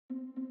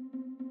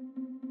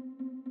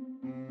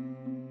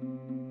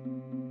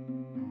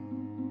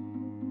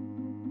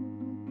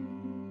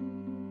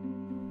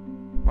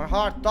My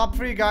heart, top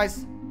 3,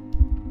 guys.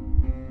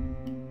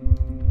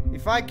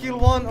 If I kill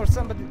one or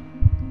somebody...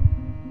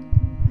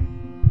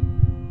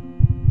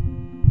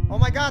 Oh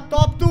my god,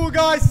 top 2,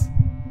 guys!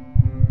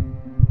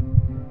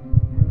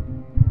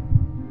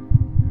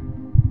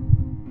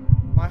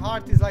 My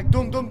heart is like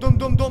doom, doom, doom,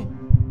 doom, doom.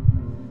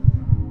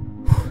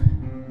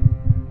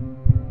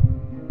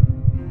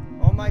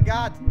 Oh my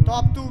god,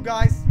 top 2,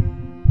 guys.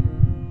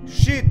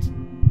 Shit.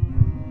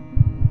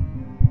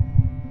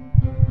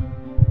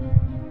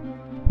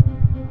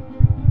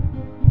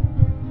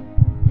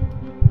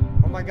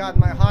 Oh my god,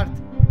 my heart.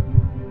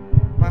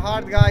 My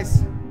heart,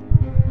 guys.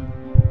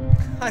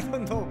 I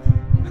don't know.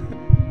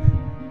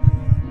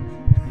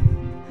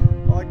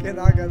 Okey,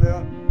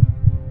 aga.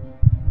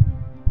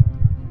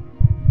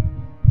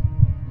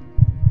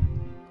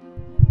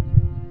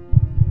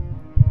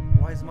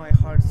 Why is my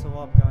heart so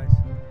up, guys?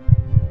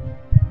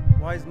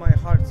 Why is my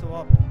heart so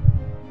up?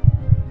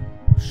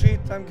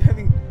 Shit, I'm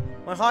having...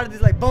 My heart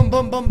is like bum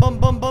bum bum bum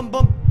bum bum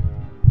bum.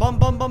 Bum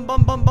bum bum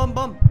bum bum bum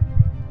bum.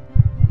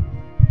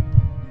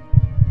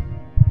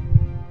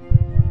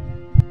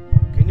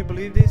 Can you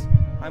believe this?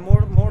 I'm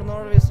more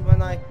nervous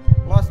when I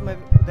lost my...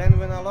 than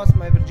when I lost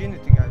my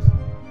virginity, guys.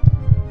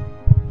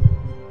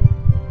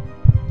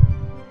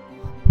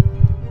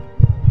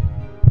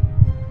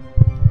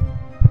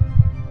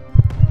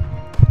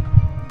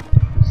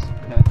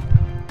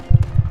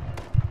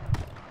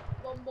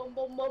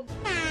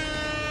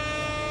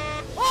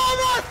 Oh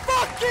my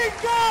fucking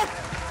god!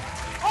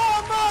 Oh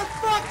my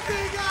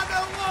fucking god!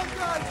 I won,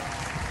 guys!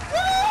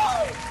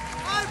 Woo!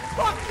 I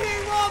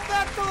fucking won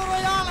Battle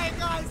Royale,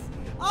 guys!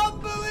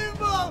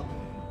 Unbelievable!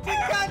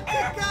 Chicken,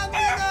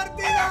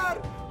 dinner!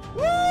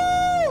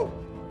 Woo!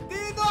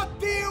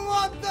 Dinotti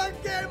won the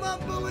game!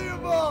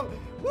 Unbelievable!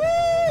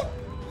 Woo!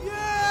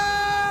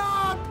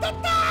 Yeah!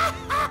 Ta-ta!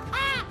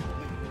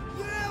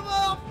 Yeah,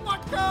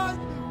 motherfuckers!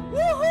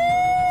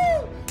 Woohoo!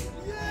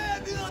 Yeah,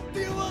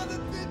 Dinotti won it!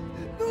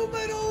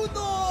 Numero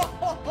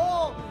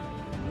 1!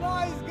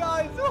 Nice,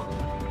 guys!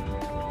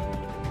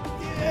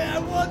 Yeah, I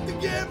won the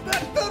game!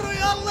 Battle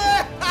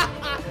Royale!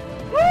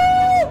 Woo!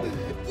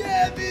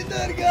 Yeah,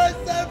 winner, guys!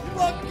 I'm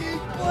fucking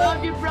fun!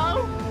 Love you, bro!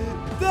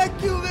 Thank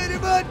you very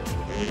much!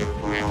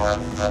 We won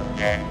the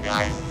game,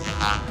 guys!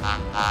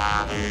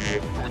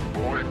 Good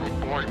boy,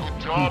 good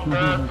job,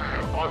 man!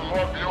 I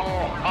love you!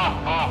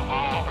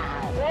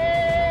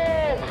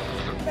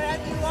 Man,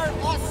 you are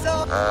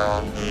awesome!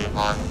 The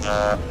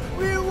monster!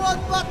 We won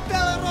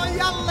Battle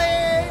Royale!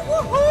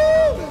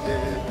 Woohoo!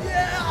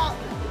 Yeah!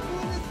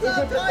 This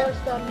is the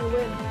first time you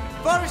win.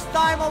 First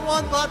time I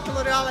won Battle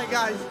Royale,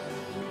 guys!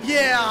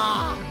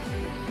 Yeah!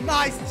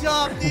 Nice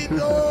job,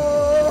 Dino!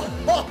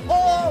 Woo!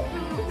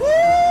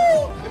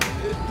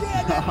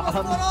 Yeah, that was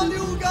for all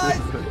you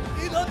guys!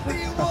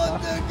 Dinotti won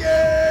the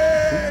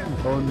game!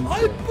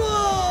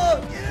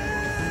 Hyper!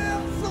 Yeah!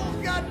 I'm so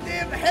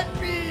goddamn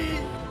happy!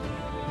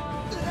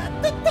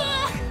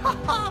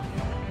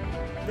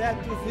 That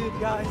was it,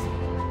 guys.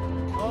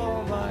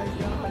 Oh my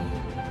god.